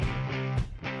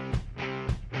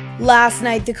Last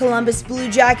night, the Columbus Blue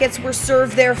Jackets were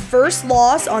served their first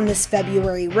loss on this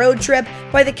February road trip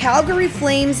by the Calgary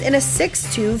Flames in a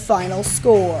 6-2 final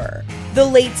score. The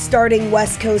late starting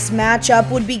West Coast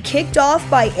matchup would be kicked off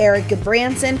by Erik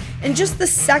Gudbranson in just the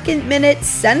second minute,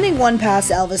 sending one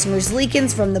past Elvis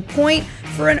Merzlikins from the point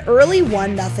for an early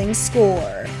 1-0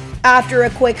 score. After a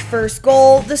quick first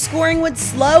goal, the scoring would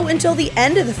slow until the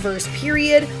end of the first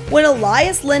period when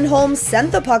Elias Lindholm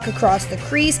sent the puck across the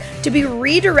crease to be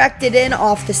redirected in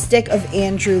off the stick of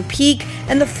Andrew Peeke,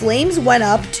 and the Flames went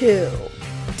up 2.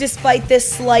 Despite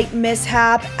this slight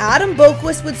mishap, Adam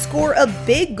Boqvist would score a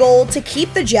big goal to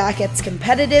keep the Jackets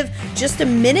competitive just a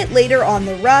minute later on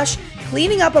the rush,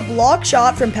 cleaning up a block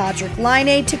shot from Patrik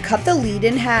Laine to cut the lead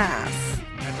in half.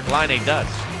 Patrik Laine does.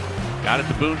 Got it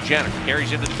to Boone Jenner.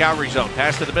 Carries into the Calgary zone.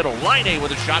 Pass to the middle. Laine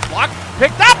with a shot block.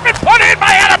 Picked up and put in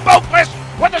by Adam Boqvist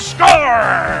with a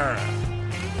score!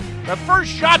 The first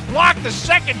shot blocked. The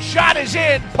second shot is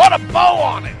in. Put a bow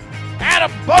on it.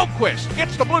 Adam Boqvist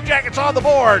gets the Blue Jackets on the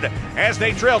board as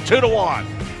they trail 2-1.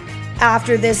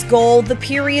 After this goal, the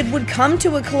period would come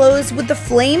to a close with the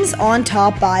Flames on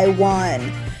top by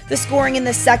 1. The scoring in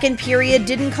the second period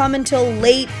didn't come until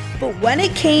late, but when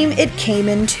it came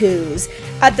in twos.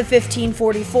 At the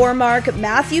 15:44 mark,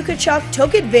 Matthew Tkachuk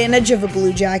took advantage of a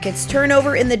Blue Jackets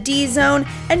turnover in the D zone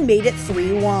and made it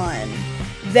 3-1.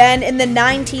 Then, in the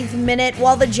 19th minute,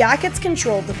 while the Jackets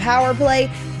controlled the power play,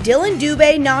 Dylan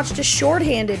Dubé notched a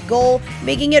shorthanded goal,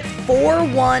 making it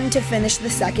 4-1 to finish the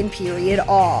second period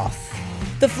off.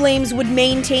 The Flames would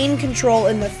maintain control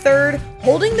in the third,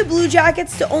 holding the Blue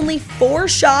Jackets to only 4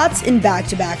 shots in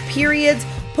back-to-back periods,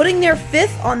 putting their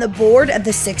 5th on the board at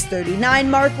the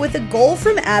 6:39 mark with a goal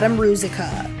from Adam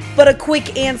Ruzicka. But a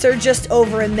quick answer just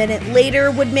over a minute later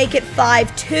would make it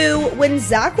 5-2 when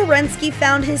Zach Werenski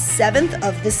found his 7th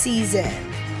of the season.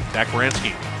 Zach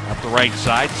Werenski up the right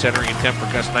side, centering attempt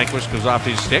for Gus Nyquist goes off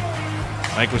his stick.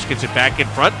 Nyquist gets it back in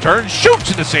front, turns,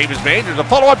 shoots to save his man. There's a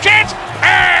follow-up chance,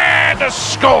 and a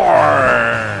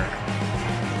score!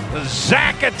 The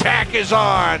Zach attack is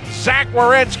on. Zach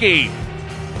Werenski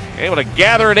able to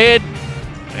gather it in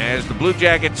as the Blue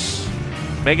Jackets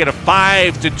make it a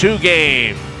 5-2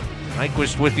 game.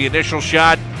 Nyquist with the initial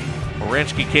shot.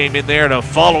 Werenski came in there to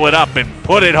follow it up and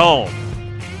put it home.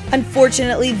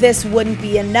 Unfortunately, this wouldn't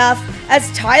be enough, as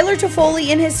Tyler Toffoli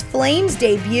in his Flames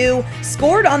debut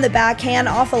scored on the backhand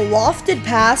off a lofted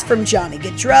pass from Johnny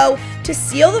Gaudreau to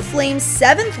seal the Flames'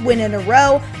 7th win in a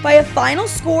row by a final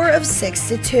score of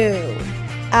 6-2.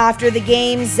 After the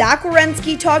game, Zach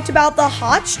Werenski talked about the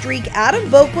hot streak Adam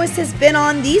Boqvist has been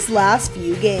on these last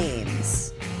few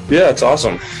games. Yeah, it's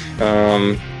awesome.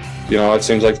 It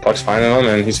seems like the puck's finding him,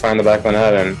 and he's finding the back of the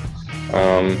net, and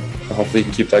hopefully he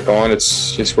can keep that going. He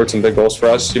scored some big goals for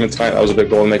us. Even tonight, that was a big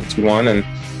goal to make it 2-1. And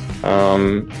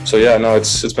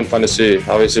it's been fun to see.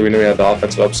 Obviously, we knew we had the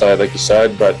offensive upside, like you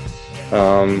said, but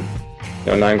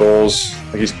 9 goals,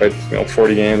 like he's played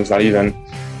 40 games, not even.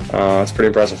 It's pretty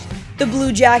impressive. The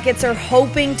Blue Jackets are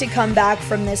hoping to come back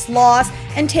from this loss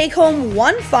and take home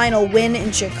one final win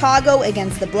in Chicago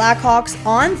against the Blackhawks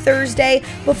on Thursday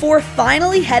before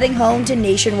finally heading home to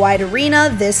Nationwide Arena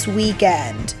this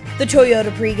weekend. The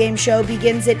Toyota pregame show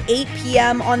begins at 8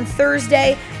 p.m. on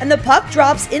Thursday, and the puck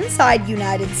drops inside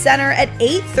United Center at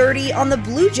 8:30 on the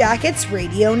Blue Jackets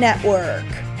radio network.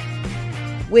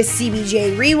 With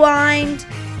CBJ Rewind,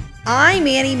 I'm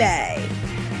Annie Mae.